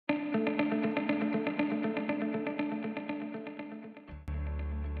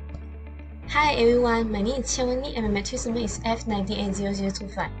Hi everyone, my name is Xiaowani and my matrix number is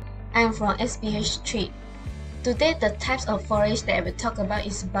F980025. I am from SPH3. Today the types of forage that I will talk about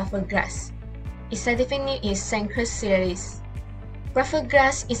is Buffel Grass. Its scientific name is Cenchrus ciliaris. Buffel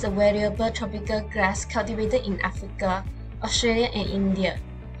Grass is a variable tropical grass cultivated in Africa, Australia and India.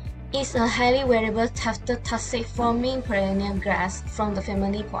 It is a highly variable tufted tussock forming perennial grass from the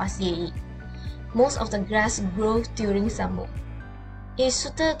family Poaceae. Most of the grass grows during summer. It is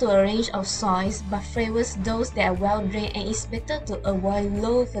suited to a range of soils but favors those that are well drained and is better to avoid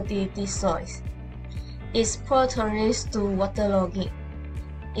low fertility soils. It is poor tolerance to waterlogging.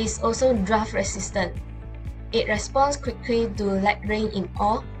 It is also drought resistant. It responds quickly to light rain in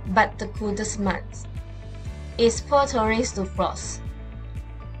all but the coolest months. It is poor tolerance to frost.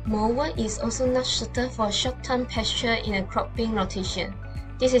 Moreover, it is also not suited for short-term pasture in a cropping rotation.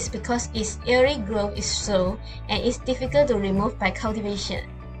 This is because its early growth is slow and is difficult to remove by cultivation.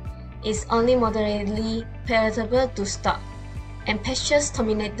 It is only moderately palatable to stock, and pastures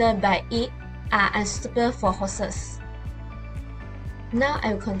dominated by it are unsuitable for horses. Now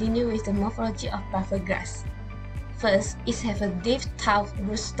I will continue with the morphology of Buffel grass. First, it has a deep tough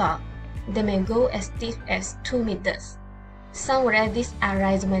rootstock that may go as deep as 2 meters. Some varieties are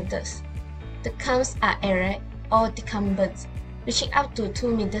rhizomatous. The cones are erect or decumbent, reaching up to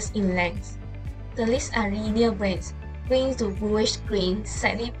 2 meters in length. The leaves are linear branched, green to bluish green,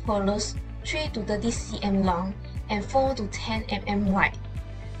 slightly porous, 3 to 30 cm long, and 4 to 10 mm wide.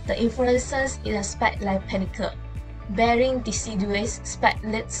 The inflorescence is a spike-like panicle, bearing deciduous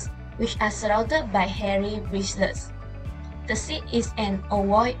spikelets which are surrounded by hairy bristlets. The seed is an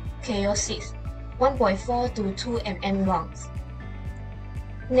ovoid chaocyst, 1.4 to 2 mm long.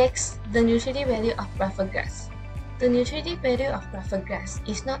 Next, the nutritive value of Buffel grass. The nutritive value of Buffel grass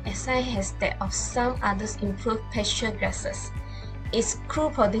is not as high as that of some other improved pasture grasses. Its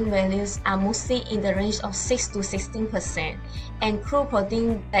crude protein values are mostly in the range of 6 to 16% and crude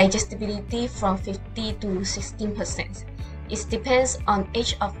protein digestibility from 50 to 16%. It depends on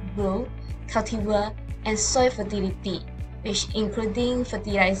age of growth, cultivar, and soil fertility, which including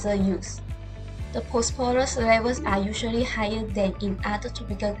fertilizer use. The phosphorus levels are usually higher than in other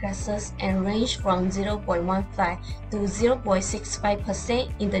tropical grasses and range from 0.15 to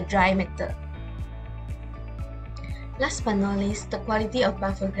 0.65% in the dry matter. Last but not least, the quality of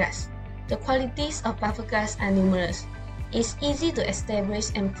Buffel grass. The qualities of Buffel grass are numerous. It is easy to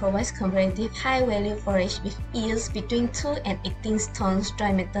establish and provides competitive high-value forage with yields between 2 and 18 tons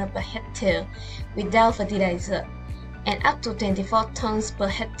dry matter per hectare without fertilizer, and up to 24 tons per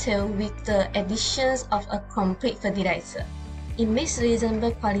hectare with the additions of a complete fertilizer. It makes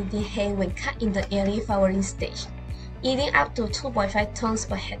reasonable quality hay when cut in the early flowering stage, yielding up to 2.5 tons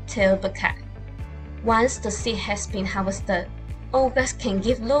per hectare per cut. Once the seed has been harvested, all grass can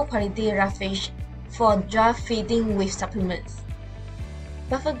give low quality roughage for drought feeding with supplements.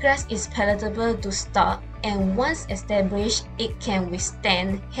 Buffel grass is palatable to stock, and once established, it can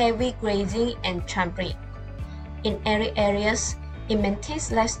withstand heavy grazing and trampling. In arid areas, it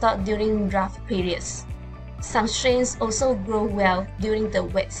maintains livestock during drought periods. Some strains also grow well during the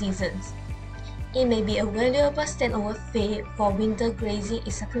wet seasons. It may be a valuable standover feed for winter grazing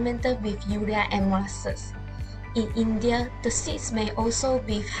if supplemented with urea and molasses. In India, the seeds may also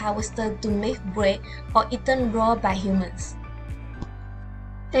be harvested to make bread or eaten raw by humans.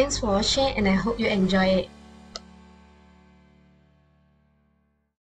 Thanks for watching and I hope you enjoy it.